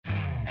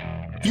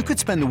You could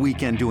spend the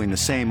weekend doing the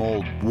same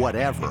old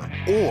whatever,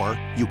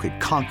 or you could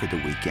conquer the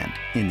weekend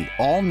in the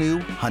all-new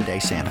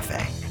Hyundai Santa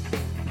Fe.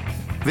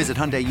 Visit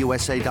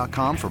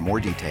HyundaiUSA.com for more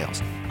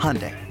details.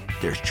 Hyundai,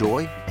 there's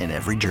joy in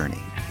every journey.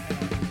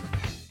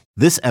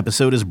 This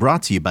episode is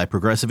brought to you by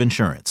Progressive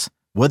Insurance.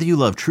 Whether you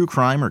love true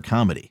crime or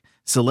comedy,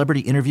 celebrity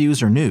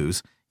interviews or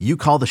news, you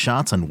call the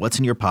shots on what's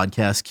in your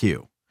podcast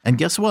queue. And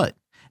guess what?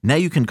 Now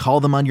you can call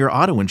them on your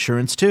auto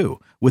insurance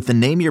too with the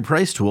Name Your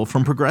Price tool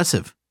from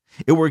Progressive.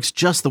 It works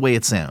just the way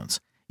it sounds.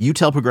 You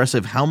tell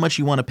Progressive how much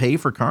you want to pay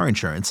for car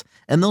insurance,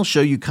 and they'll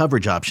show you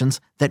coverage options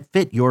that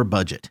fit your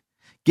budget.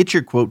 Get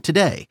your quote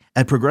today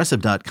at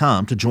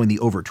Progressive.com to join the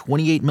over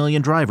 28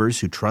 million drivers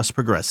who trust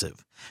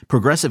Progressive.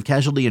 Progressive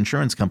Casualty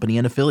Insurance Company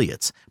and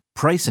Affiliates.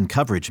 Price and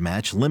coverage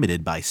match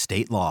limited by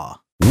state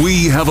law.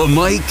 We have a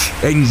mic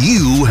and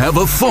you have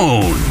a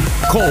phone.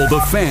 Call the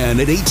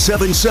Fan at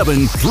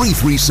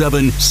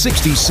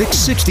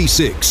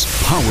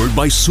 877-337-6666. Powered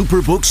by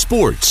Superbook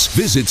Sports.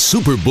 Visit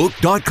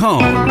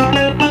superbook.com.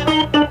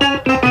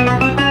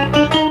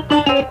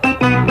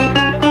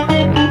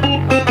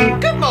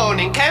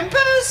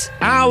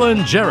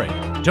 Alan Jerry.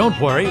 Don't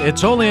worry,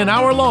 it's only an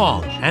hour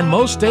long, and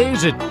most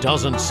days it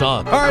doesn't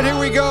suck. All right, here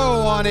we go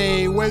on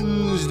a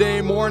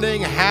Wednesday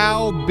morning.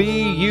 How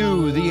be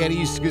you? The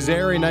Eddie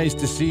Schizzeri. Nice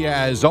to see you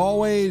as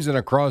always. And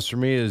across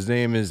from me, his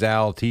name is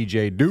Al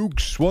TJ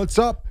Dukes. What's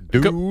up,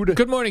 dude?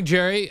 Good morning,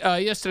 Jerry.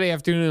 Yesterday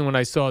afternoon when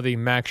I saw the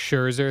Max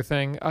Scherzer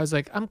thing, I was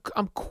like, I'm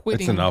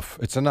quitting. It's enough.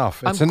 It's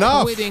enough. It's I'm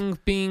enough.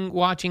 quitting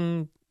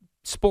watching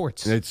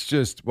sports. It's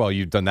just, well,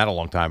 you've done that a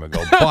long time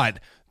ago. But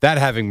that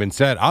having been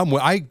said, I'm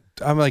like,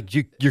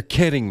 you're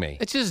kidding me.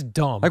 It's just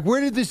dumb. Like, where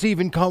did this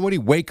even come? Would he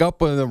wake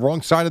up on the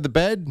wrong side of the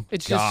bed?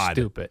 It's just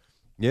stupid.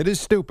 It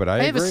is stupid. I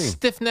agree. have a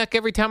stiff neck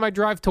every time I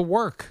drive to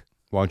work.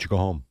 Why don't you go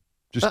home?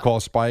 Just call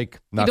Spike.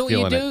 Not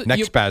feeling it.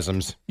 Neck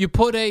spasms. You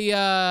put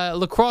a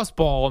lacrosse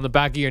ball on the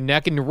back of your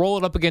neck and you roll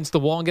it up agast the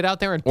wall and get out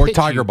there and or pitch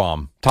Tiger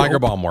Bomb. Tiger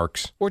Bomb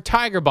works. Or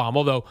Tiger Bomb,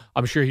 although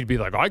I'm sure he'd be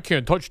like, I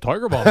can't touch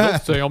Tiger Bomb. They'll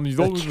say I'm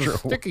those are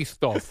sticky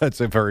stuff.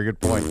 That's a very good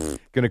point.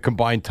 Going to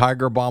combine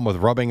Tiger Bomb with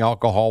rubbing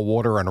alcohol,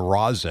 water, and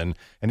rosin,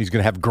 and he's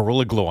going to have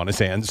Gorilla Glue on his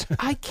hands.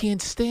 I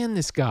can't stand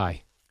this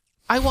guy.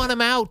 I want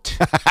him out.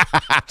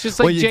 Just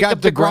like well, you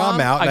Jacob got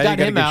DeGrom out. Now you got to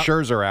get out.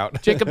 Scherzer out.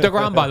 Jacob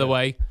DeGrom, by the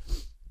way.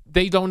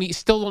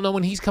 Still don't know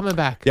when he's coming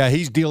back. Yeah,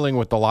 he's dealing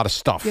with a lot of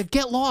stuff. Yeah,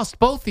 get lost,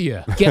 both of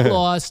you. Get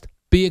lost.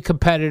 Be a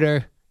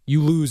competitor.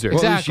 You loser. Well,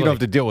 exactly. At least you don't have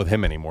to deal with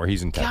him anymore.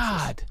 He's in Texas.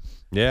 God.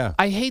 Yeah.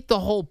 I hate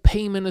the whole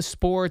payment of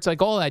sports,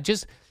 like all that.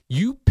 Just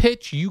you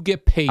pitch, you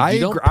get paid.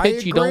 You don't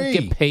pitch, you don't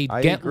get paid.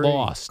 Get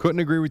lost. Couldn't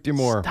agree with you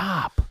more.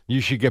 Stop.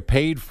 You should get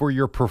paid for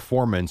your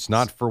performance,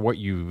 not for what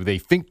they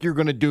think you're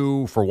going to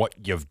do, for what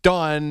you've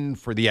done,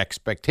 for the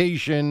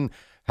expectation.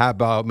 How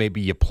about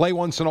maybe you play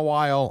once in a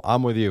while?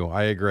 I'm with you.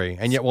 I agree.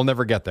 And yet we'll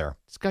never get there.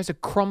 This guy's a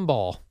crumb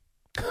ball.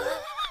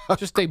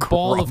 Just a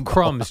ball of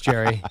crumbs,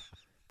 Jerry.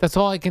 That's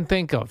all I can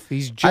think of.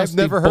 He's just I've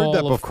never heard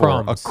that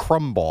before. Crumbs. A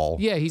crumb ball.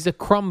 Yeah, he's a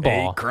crumb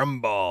ball. A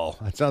crumb ball.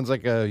 That sounds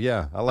like I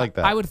like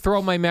that. I would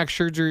throw my Max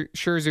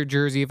Scherzer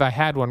jersey if I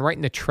had one right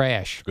in the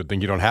trash. Good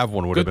thing you don't have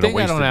one. Would have been a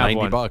waste of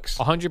 $90.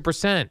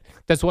 100%.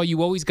 That's why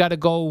you always got to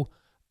go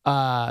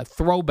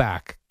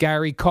throwback.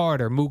 Gary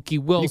Carter, Mookie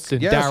Wilson,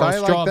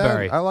 Darryl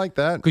Strawberry. I like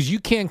that. Because you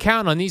can't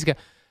count on these guys.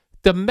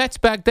 The Mets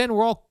back then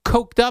were all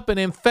coked up and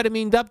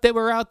amphetamine up. They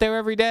were out there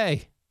every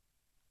day.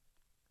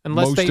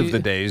 Most of the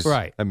days.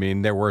 Right. I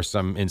mean, there were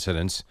some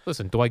incidents.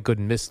 Listen, Dwight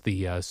Gooden missed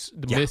the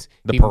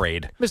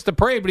parade. Missed the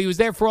parade, but he was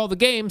there for all the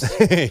games.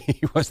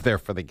 He was there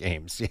for the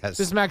games, yes.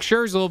 This Max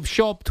Scherzer will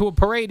show up to a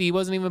parade. He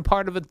wasn't even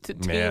part of a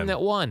team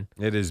that won.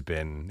 It has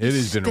been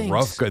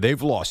rough.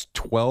 They've lost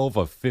 12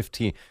 of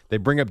 15. They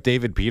bring up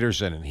David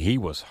Peterson, and he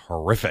was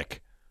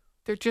horrific.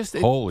 They're just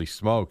holy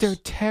smokes. They're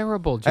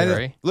terrible,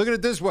 Jerry. And, look at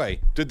it this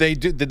way: did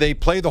they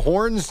play the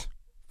horns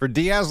for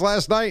Diaz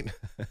last night?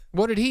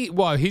 What did he?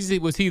 Well,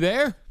 was he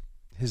there?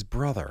 His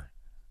brother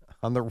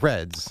on the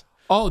Reds.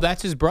 Oh,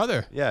 that's his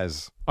brother.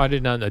 Yes. I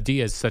did not know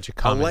Diaz is such a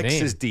common name.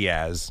 Alexis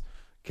Diaz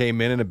came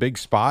in a big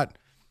spot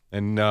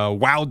and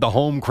wowed the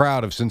home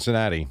crowd of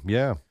Cincinnati.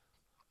 Yeah.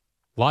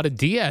 A lot of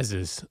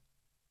Diaz's.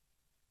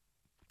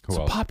 It's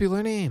a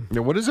popular name.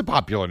 Yeah, what is a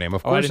popular name?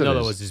 Of course I didn't know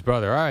that was his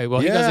brother. All right. Well,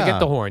 he doesn't get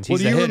the horns.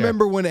 He's do you a hitter.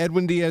 remember when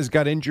Edwin Diaz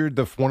got injured?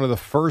 One of the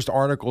first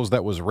articles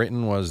that was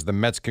written was the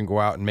Mets can go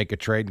out and make a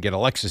trade and get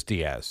Alexis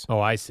Diaz. Oh,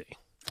 I see.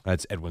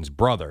 That's Edwin's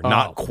brother.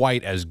 Not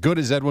quite as good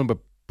as Edwin, but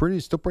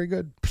still pretty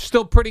good.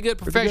 Still pretty good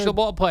professional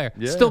ball player.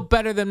 Yeah. Still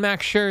better than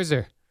Max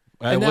Scherzer.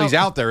 He's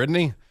out there, isn't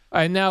he?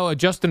 And now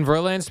Justin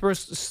Verlander's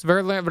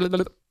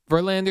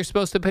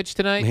supposed to pitch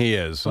tonight? He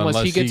is,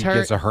 unless he gets hurt.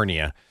 Gets a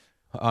hernia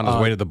on his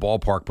way to the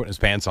ballpark, putting his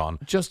pants on.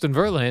 Justin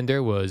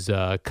Verlander was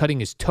cutting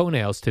his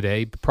toenails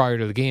today prior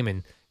to the game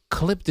and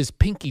clipped his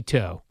pinky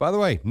toe. By the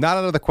way, not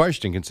out of the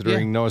question,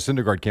 considering Noah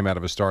Syndergaard came out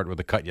of a start with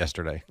a cut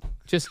yesterday.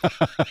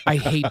 I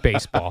hate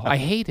baseball. I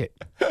hate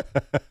it.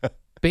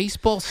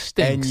 Baseball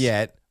stinks. And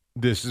yet,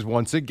 this is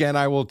once again,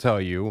 I will tell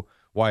you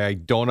why I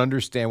don't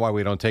understand why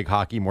we don't take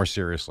hockey more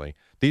seriously.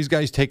 These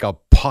guys take a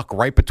puck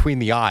right between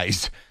the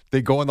eyes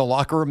They go in the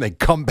locker room. They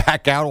come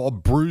back out all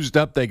bruised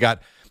up. They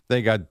got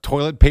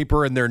toilet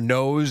paper in their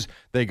nose.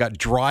 They got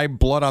dry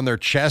blood on their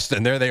chest,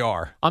 and there they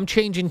are. I'm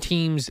changing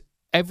teams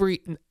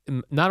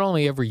not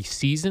only every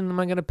season am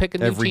I going to pick a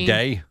new team. Every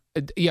day?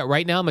 Yeah,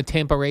 right now I'm a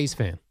Tampa Rays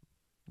fan.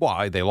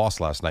 Well, they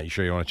lost last night. You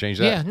sure you want to change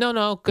that? Yeah,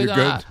 no. You're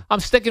good? I'm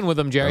sticking with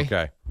them, Jerry.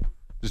 Okay.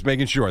 Just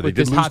making sure. They With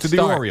did this lose hot to the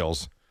start.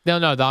 Orioles. No,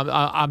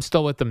 I'm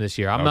still with them this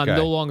year. I'm Okay.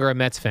 no longer a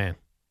Mets fan.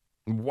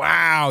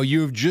 Wow,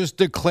 you've just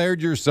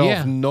declared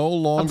yourself no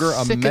longer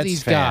I'm a sick Mets of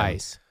these fan.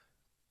 guys.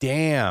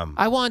 Damn.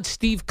 I want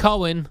Steve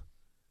Cohen.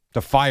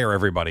 To fire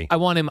everybody. I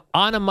want him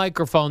on a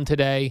microphone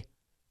today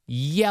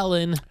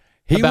yelling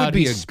He about would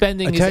be he's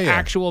spending I his tell you,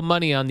 actual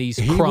money on these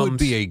He crumbs. would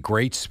be a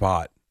great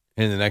spot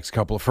in the next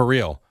couple for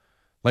real.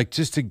 Like,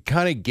 just to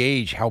kind of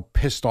gauge how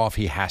pissed off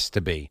he has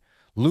to be.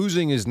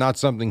 Losing is not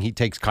something he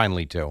takes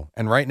kindly to.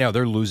 And right now,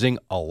 they're losing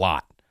a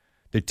lot.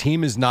 The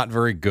team is not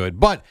very good.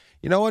 But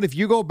you know what? If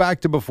you go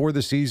back to before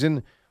the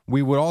season,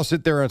 we would all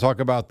sit there and talk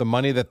about the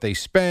money that they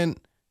spent,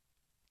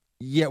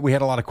 yet we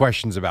had a lot of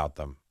questions about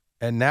them.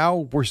 And now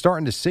we're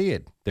starting to see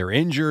it. They're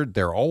injured.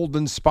 They're old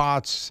in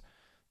spots.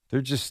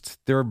 They're just,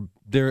 they're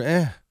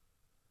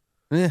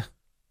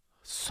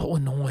so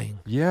annoying.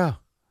 Yeah.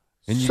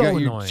 And you So got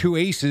your annoying. two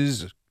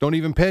aces don't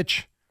even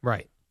pitch.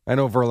 Right. I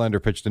know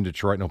Verlander pitched in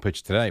Detroit, no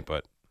pitch today,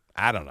 but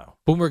I don't know.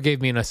 Boomer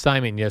gave me an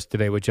assignment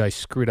yesterday, which I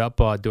screwed up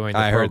during the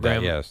I heard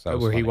program. that, yes, that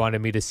was where he funny. wanted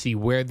me to see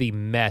where the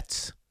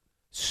Mets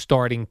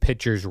starting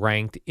pitchers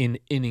ranked in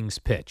innings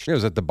pitched. It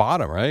was at the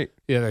bottom, right?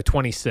 Yeah, they're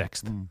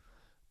 26th.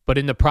 But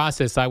in the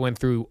process, I went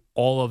through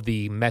all of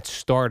the Mets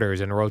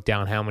starters and wrote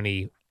down how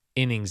many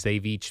innings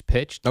they've each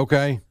pitched.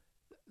 Okay.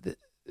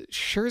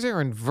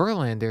 Scherzer and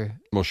Verlander,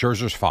 Well,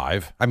 Scherzer's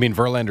 5. I mean,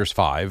 Verlander's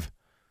 5.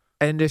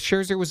 and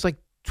Scherzer was like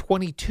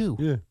 22.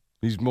 Yeah.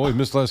 He's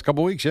missed the last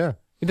couple weeks, yeah.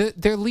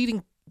 Their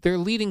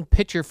leading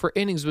pitcher for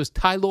innings was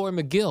Tyler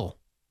McGill.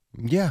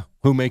 Yeah.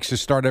 Who makes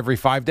his start every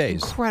 5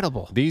 days.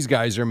 Incredible. These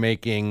guys are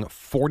making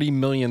 $40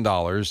 million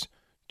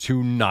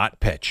to not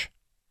pitch.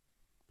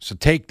 So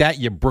take that,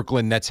 you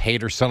Brooklyn Nets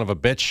hater son of a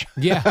bitch.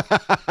 Yeah.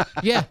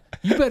 Yeah.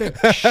 You better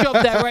shove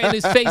that right in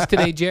his face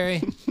today,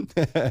 Jerry.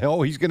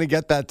 Oh, he's going to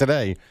get that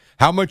today.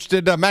 How much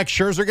did Max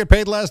Scherzer get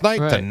paid last night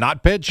to Right.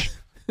 not pitch?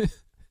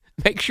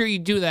 Make sure you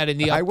do that in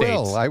the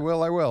updates. I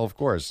will, of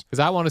course. Because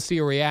I want to see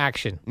a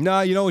reaction. No,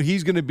 you know what?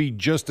 He's going to be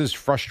just as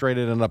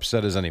frustrated and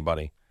upset as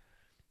anybody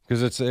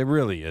because it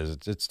really is.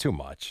 It's too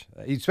much.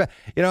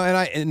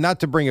 And not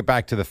to bring it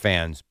back to the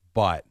fans,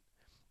 but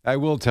I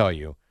will tell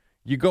you,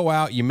 you go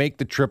out, you make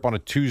the trip on a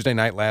Tuesday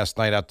night last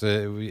night out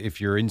to,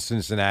 if you're in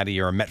Cincinnati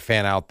or a Met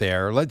fan out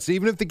there,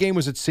 even if the game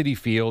was at Citi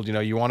Field,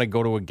 you want to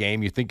go to a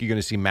game, you think you're going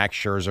to see Max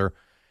Scherzer,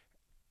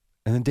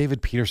 and then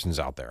David Peterson's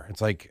out there. It's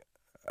like,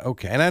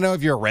 okay. And I know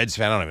if you're a Reds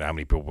fan, I don't know how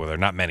many people were there,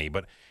 not many,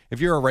 but if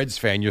you're a Reds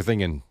fan, you're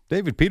thinking,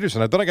 David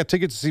Peterson, I thought I got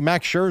tickets to see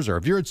Max Scherzer.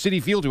 If you're at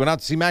Citi Field, you went out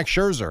to see Max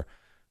Scherzer.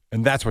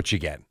 And that's what you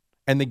get.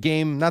 And the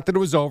game, not that it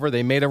was over,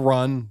 they made a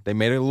run. They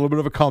made a little bit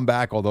of a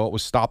comeback, although it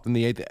was stopped in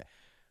the 8th.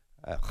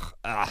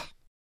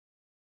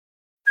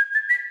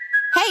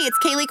 Hey, it's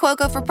Kaylee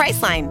Cuoco for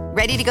Priceline.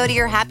 Ready to go to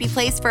your happy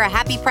place for a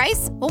happy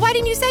price? Well, why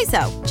didn't you say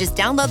so? Just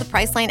download the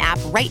Priceline app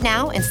right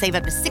now and save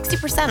up to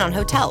 60% on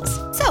hotels.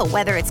 So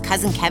whether it's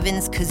Cousin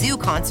Kevin's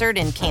Kazoo Concert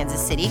in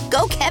Kansas City,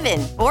 go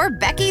Kevin, or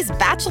Becky's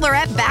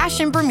Bachelorette Bash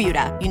in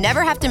Bermuda, you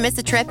never have to miss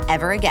a trip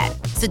ever again.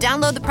 So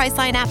download the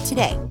Priceline app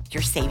today.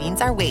 Your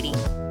savings are waiting.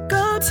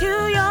 Go to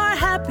your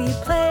happy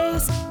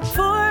place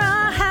for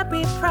a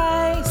happy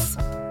price.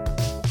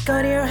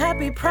 Go to your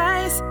happy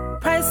price,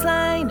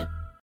 Priceline.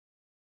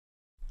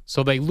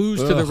 So they lose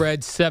to the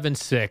Reds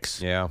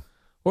 7-6. Yeah.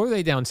 What were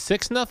they down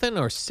 6-0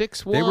 or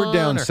 6-1? They were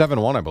down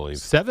 7-1, I believe.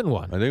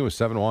 7-1. I think it was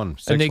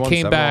 7-1. And they 6-1,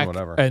 came 7-1, back,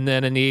 whatever. and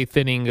then in the 8th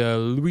inning,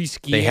 Luis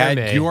Guillorme. They had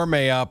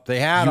Guillorme up. They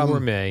had him.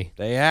 Guillorme.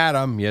 They had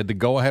him. You had the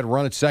go-ahead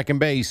run at second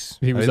base.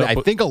 He was I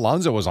up- think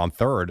Alonso was on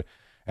third,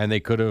 and they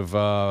could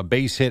have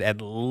base hit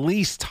at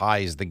least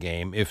ties the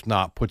game, if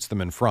not puts them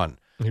in front.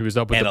 He was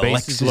up with And the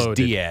bases Alexis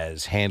loaded.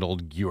 Diaz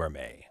handled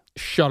Guillorme.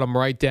 Shut him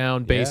right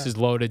down, bases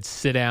loaded,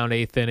 sit down,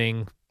 8th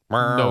inning,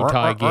 no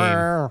tie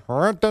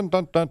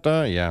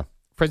game. Yeah.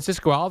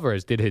 Francisco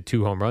Alvarez did hit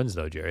 2 home runs,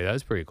 though, Jerry. That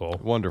was pretty cool.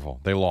 Wonderful.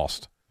 They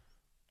lost.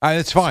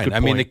 It's fine. Good I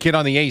mean, point. the kid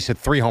on the ace hit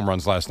 3 home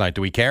runs last night.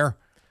 Do we care?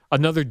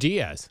 Another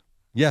Diaz.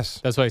 Yes.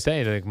 That's what I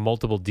say, like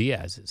multiple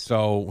Diazes.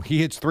 So he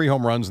hits 3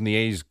 home runs, and the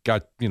A's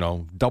got,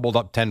 doubled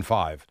up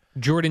 10-5.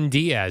 Jordan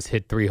Diaz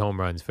hit 3 home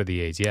runs for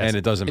the A's, yes. And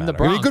it doesn't In matter.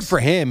 the I mean, Bronx. good for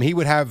him. He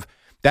would have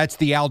 – that's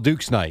the Al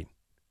Dukes night.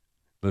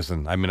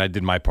 Listen, I mean, I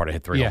did my part. I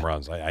hit 3 home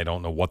runs. I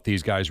don't know what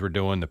these guys were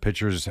doing. The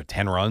pitchers had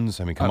 10 runs.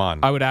 I mean, come on.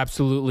 I would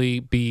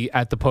absolutely be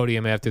at the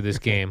podium after this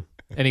game.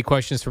 Any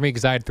questions for me?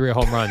 Because I had 3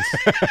 home runs.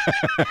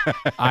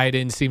 I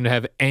didn't seem to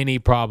have any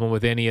problem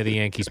with any of the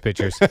Yankees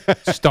pitchers.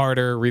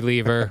 Starter,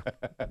 reliever,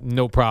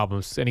 no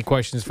problems. Any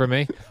questions for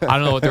me? I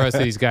don't know what the rest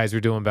of these guys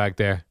were doing back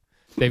there.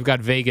 They've got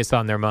Vegas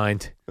on their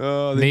mind.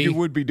 Oh, then you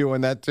would be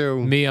doing that too.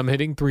 Me, I'm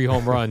hitting 3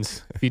 home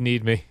runs if you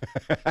need me.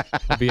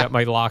 I'll be at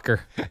my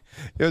locker. You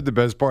know what the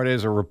best part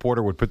is? A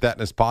reporter would put that in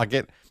his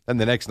pocket, and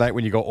the next night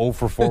when you go 0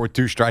 for 4 with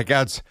 2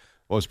 strikeouts,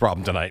 what's the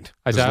problem tonight?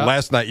 'Cause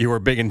last night you were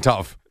big and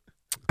tough.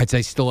 I'd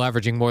say still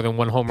averaging more than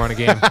 1 home run a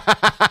game.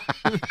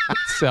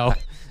 So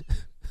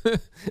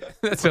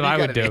that's what I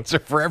would do. Answer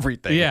for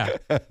everything. Yeah,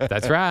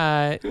 that's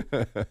right.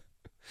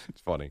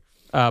 It's funny.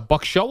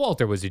 Buck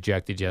Showalter was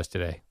ejected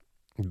yesterday.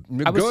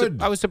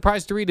 Good. I was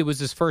surprised to read it was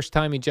his first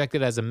time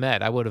ejected as a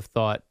Met. I would have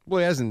thought. Well,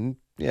 he hasn't.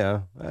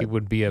 Yeah, he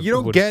would be a. You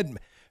don't get.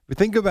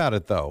 Think about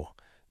it though.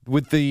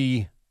 With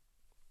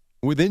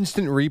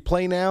instant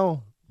replay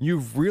now,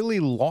 you've really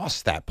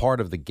lost that part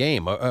of the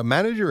game. A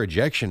manager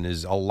ejection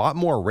is a lot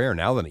more rare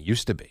now than it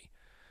used to be.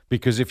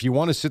 Because if you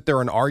want to sit there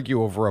and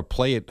argue over a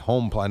play at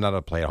home, not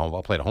a play at home,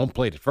 I'll play at home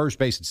plate at first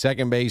base and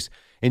second base,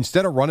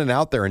 instead of running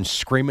out there and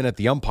screaming at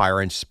the umpire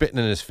and spitting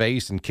in his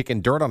face and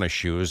kicking dirt on his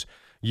shoes,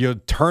 you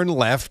turn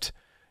left,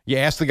 you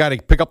ask the guy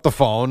to pick up the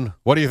phone.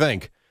 What do you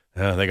think?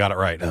 They got it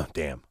right. Oh,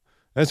 damn.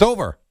 It's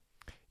over.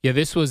 Yeah,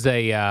 this was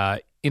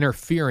a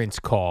interference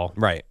call.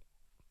 Right.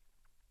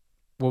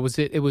 What was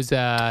it? It was.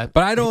 But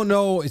I don't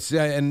know. It's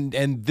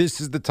and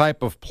this is the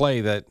type of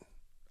play that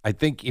I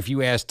think if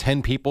you ask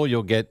 10 people,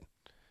 you'll get,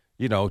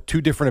 2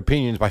 different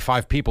opinions by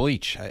 5 people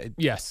each.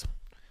 Yes.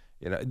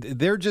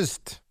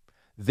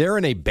 They're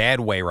in a bad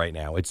way right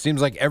now. It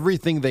seems like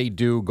everything they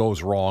do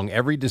goes wrong.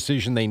 Every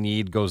decision they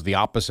need goes the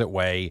opposite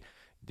way.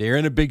 They're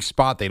in a big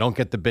spot. They don't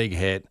get the big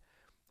hit.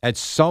 At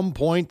some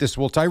point,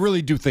 I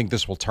really do think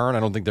this will turn. I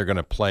don't think they're going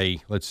to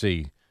play, let's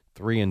see,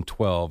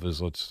 3-12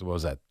 is, what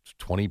was that,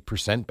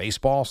 20%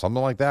 baseball,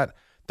 something like that.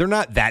 They're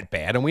not that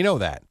bad, and we know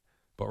that.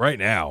 But right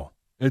now,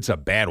 it's a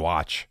bad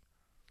watch.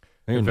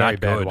 They're very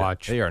not bad good.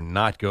 watch. They are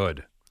not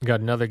good. Got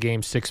another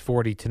game,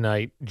 6:40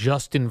 tonight.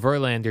 Justin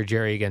Verlander,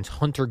 Jerry, against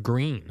Hunter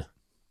Green.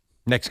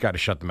 Next guy to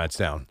shut the Mets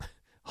down.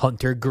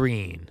 Hunter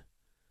Green.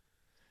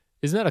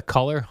 Isn't that a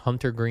color,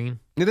 Hunter Green?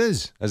 It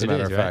is, as a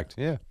matter of fact.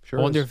 Yeah, sure.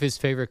 I wonder is. if his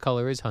favorite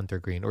color is Hunter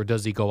Green, or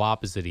does he go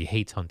opposite? He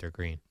hates Hunter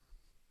Green.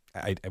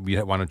 Why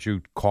don't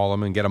you call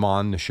him and get him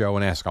on the show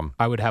and ask him?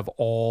 I would have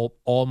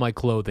all my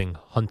clothing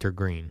Hunter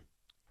Green.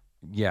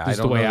 Yeah, that's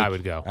the way I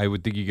would go. I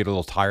would think you get a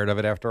little tired of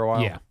it after a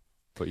while. Yeah,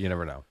 but you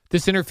never know.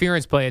 This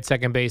interference play at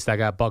second base that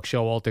got Buck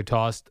Showalter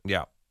tossed.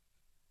 Yeah,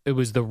 it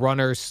was the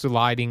runner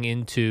sliding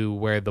into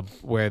where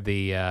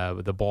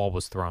the ball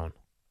was thrown.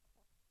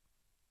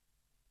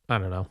 I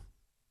don't know.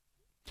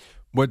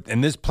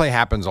 And this play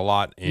happens a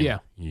lot in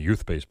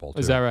youth baseball too.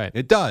 Is that right?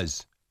 It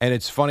does. And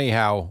it's funny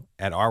how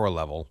at our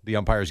level the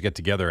umpires get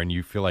together and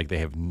you feel like they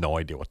have no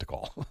idea what to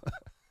call.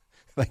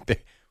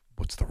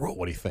 What's the rule?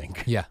 What do you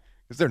think? Yeah.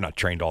 Because they're not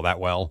trained all that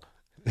well.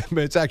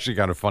 But it's actually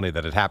kind of funny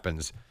that it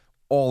happens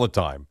all the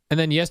time. And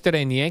then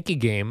yesterday in the Yankee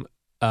game,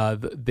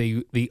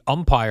 the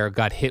umpire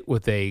got hit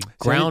with a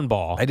ground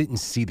ball. I didn't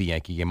see the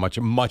Yankee game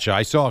much.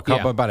 I saw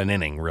about an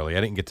inning, really.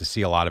 I didn't get to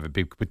see a lot of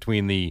it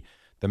between the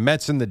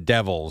Mets and the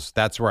Devils.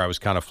 That's where I was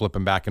kind of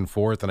flipping back and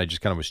forth, and I just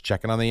kind of was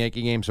checking on the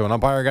Yankee game. So an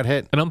umpire got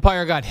hit. An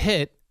umpire got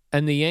hit,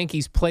 and the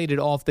Yankees played it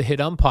off the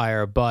hit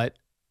umpire, but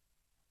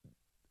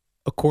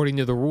according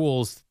to the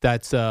rules,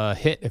 that's a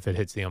hit if it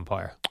hits the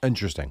umpire.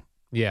 Interesting.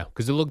 Yeah,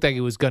 because it looked like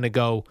it was going to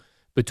go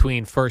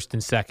between first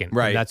and second.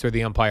 Right. And that's where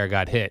the umpire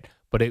got hit.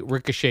 But it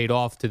ricocheted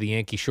off to the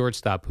Yankee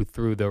shortstop who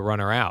threw the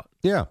runner out.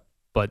 Yeah.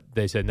 But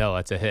they said, no,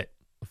 that's a hit.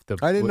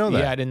 I didn't know that.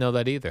 Yeah, I didn't know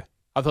that either.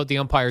 I thought the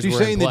umpires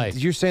were in play.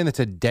 You're saying that's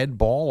a dead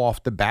ball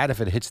off the bat if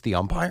it hits the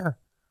umpire?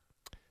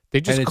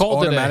 They just and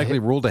called it's automatically it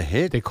a hit. Ruled a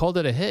hit? They called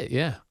it a hit,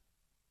 yeah.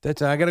 I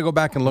got to go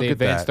back and look at that.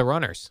 They advanced the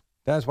runners.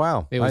 That's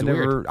wow. It was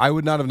weird. I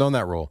would not have known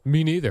that rule.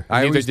 Me neither.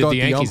 I always thought the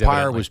Yankees, umpire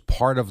evidently. was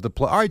part of the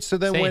play. All right, so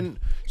then Same.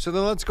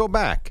 then let's go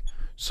back.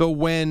 So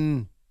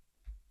when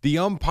the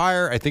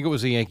umpire, I think it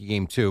was a Yankee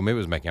game too. Maybe it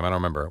was a Met game. I don't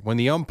remember. When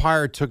the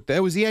umpire it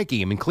was the Yankee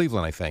game in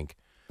Cleveland, I think.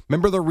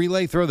 Remember the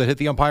relay throw that hit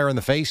the umpire in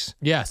the face?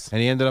 Yes. And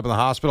he ended up in the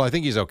hospital. I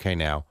think he's okay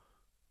now.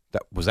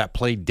 Was that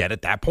play dead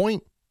at that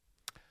point?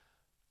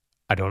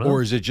 I don't know.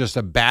 Or is it just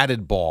a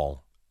batted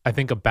ball? I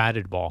think a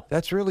batted ball.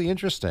 That's really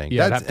interesting.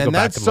 Yeah,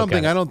 that's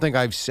something I don't think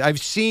I've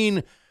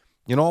seen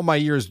in all my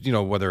years,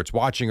 whether it's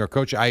watching or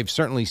coaching. I've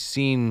certainly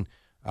seen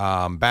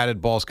batted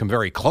balls come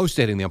very close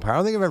to hitting the umpire. I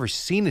don't think I've ever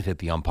seen it hit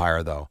the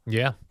umpire, though.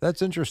 Yeah.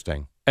 That's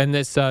interesting. And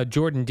this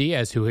Jordan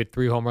Diaz, who hit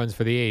 3 home runs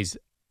for the A's,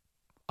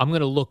 I'm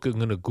going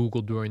to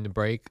Google during the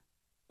break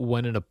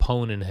when an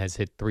opponent has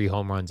hit 3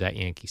 home runs at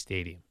Yankee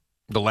Stadium.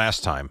 The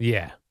last time?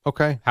 Yeah.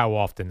 Okay. How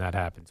often that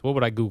happens. What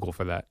would I Google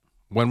for that?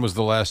 When was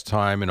the last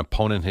time an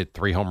opponent hit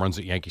 3 home runs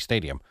at Yankee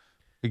Stadium?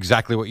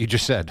 Exactly what you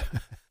just said.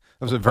 That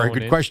was a very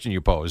good question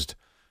you posed.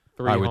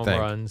 3 I would home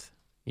think. runs,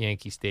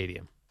 Yankee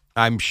Stadium.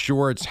 I'm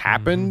sure it's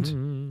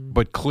happened,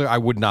 but I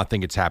would not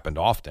think it's happened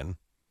often.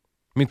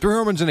 I mean, 3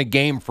 home runs in a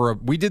game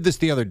we did this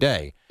the other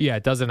day. Yeah,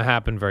 it doesn't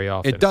happen very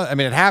often. It does. I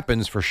mean, it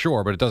happens for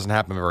sure, but it doesn't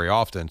happen very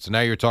often. So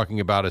now you're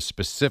talking about a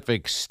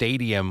specific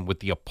stadium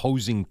with the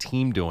opposing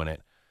team doing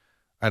it.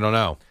 I don't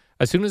know.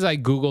 As soon as I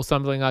Google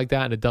something like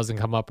that and it doesn't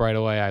come up right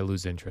away, I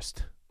lose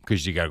interest.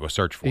 because you got to go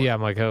search for it. Yeah,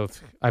 I'm like, oh,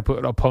 I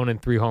put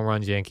opponent 3 home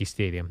runs, Yankee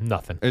Stadium.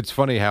 Nothing. It's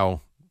funny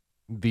how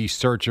the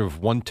search of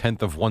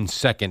 1/10 of 1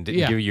 second didn't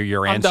Yeah. give you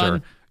your I'm answer.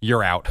 done.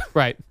 You're out.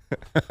 Right.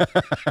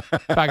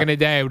 Back in the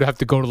day, I would have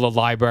to go to the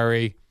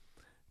library,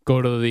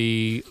 go to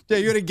the... Yeah,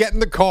 you had to get in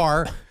the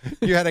car.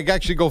 You had to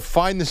actually go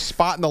find the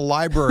spot in the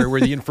library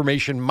where the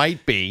information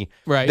might be.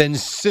 Right. Then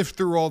sift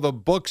through all the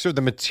books or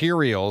the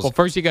materials. Well,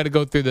 first you got to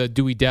go through the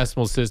Dewey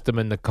Decimal System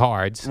and the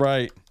cards.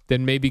 Right.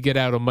 Then maybe get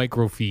out a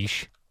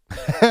microfiche,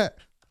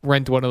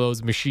 rent one of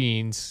those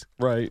machines,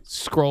 Right.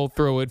 scroll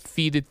through it,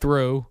 feed it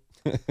through,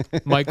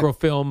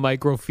 microfilm,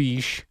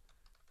 microfiche,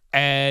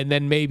 and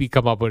then maybe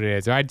come up with an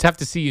answer. I'd have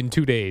to see you in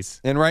 2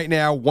 days. And right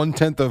now,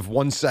 1/10 of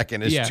 1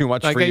 second is too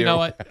much like, for you. You know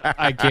what?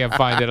 I can't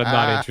find it. I'm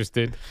not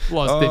interested.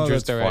 Lost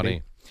interest that's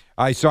already.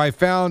 funny. So I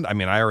found,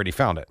 I already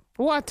found it.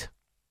 What?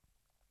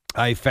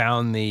 I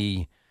found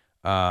the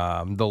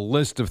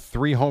list of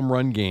 3 home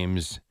run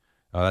games.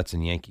 That's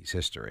in Yankees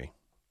history.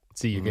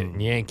 See, you're getting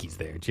Yankees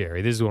there,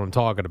 Jerry. This is what I'm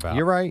talking about.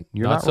 You're right.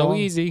 You're Not not so wrong.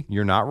 easy.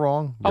 You're not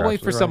wrong. I'll You're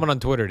wait for absolutely someone on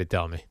Twitter to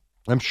tell me. right.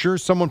 I'm sure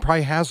someone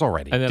probably has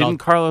already. And then Didn't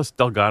Carlos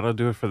Delgado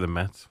do it for the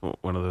Mets?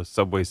 One of those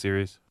Subway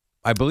Series?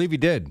 I believe he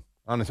did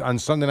on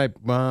Sunday night.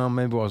 Well,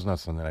 maybe it was not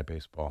Sunday Night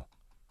Baseball.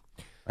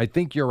 I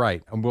think you're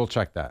right, and we'll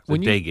check that. It's a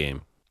day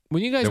game.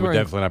 When you guys It were would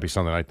in, definitely not be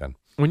Sunday night then.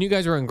 when you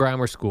guys were in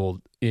grammar school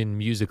in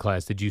music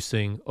class, did you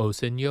sing "Oh,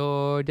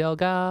 Senor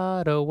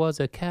Delgado was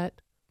a cat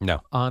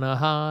No. on a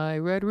high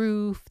red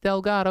roof?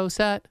 Delgado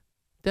sat."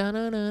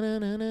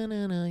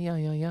 Da-na-na-na-na-na-na, yeah,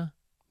 yeah, yeah.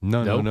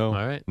 No. Nope.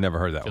 All right. Never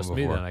heard that Just one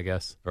me before. then, I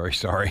guess. Very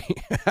sorry.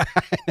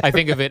 I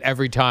think of it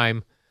every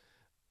time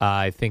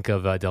I think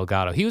of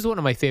Delgado. He was one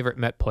of my favorite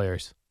Met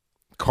players.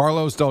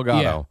 Carlos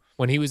Delgado. Yeah.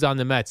 When he was on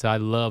the Mets, I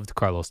loved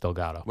Carlos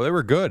Delgado. Well, they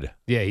were good.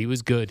 Yeah, he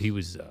was good. He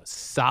was a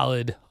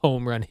solid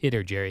home run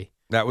hitter, Jerry.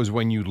 That was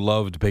when you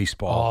loved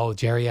baseball. Oh,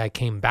 Jerry, I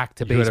came back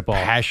to You had a baseball.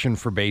 passion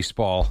for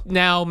baseball.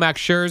 Now,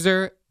 Max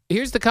Scherzer,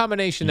 here's the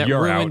combination that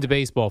You're ruined out.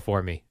 baseball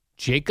for me.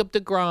 Jacob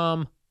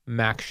deGrom,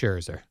 Max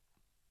Scherzer.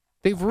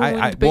 They've ruined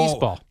Well,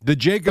 baseball. the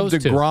Jacob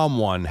Those two. deGrom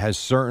one has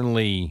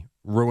certainly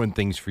ruined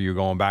things for you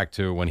going back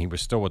to when he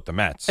was still with the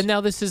Mets. And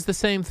now this is the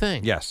same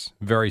thing. Yes,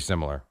 very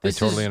similar. This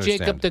I totally is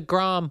understand. Jacob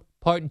deGrom,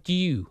 part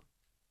Deux.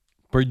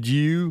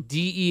 Purdue.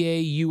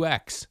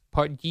 Deaux,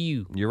 part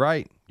Deux. You're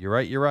right. You're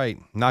right. You're right.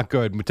 Not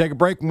good. We take a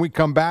break. When we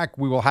come back,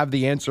 we will have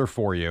the answer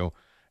for you,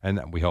 and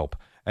we hope.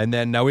 And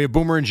then we have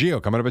Boomer and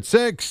Gio coming up at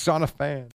 6 on a Fan.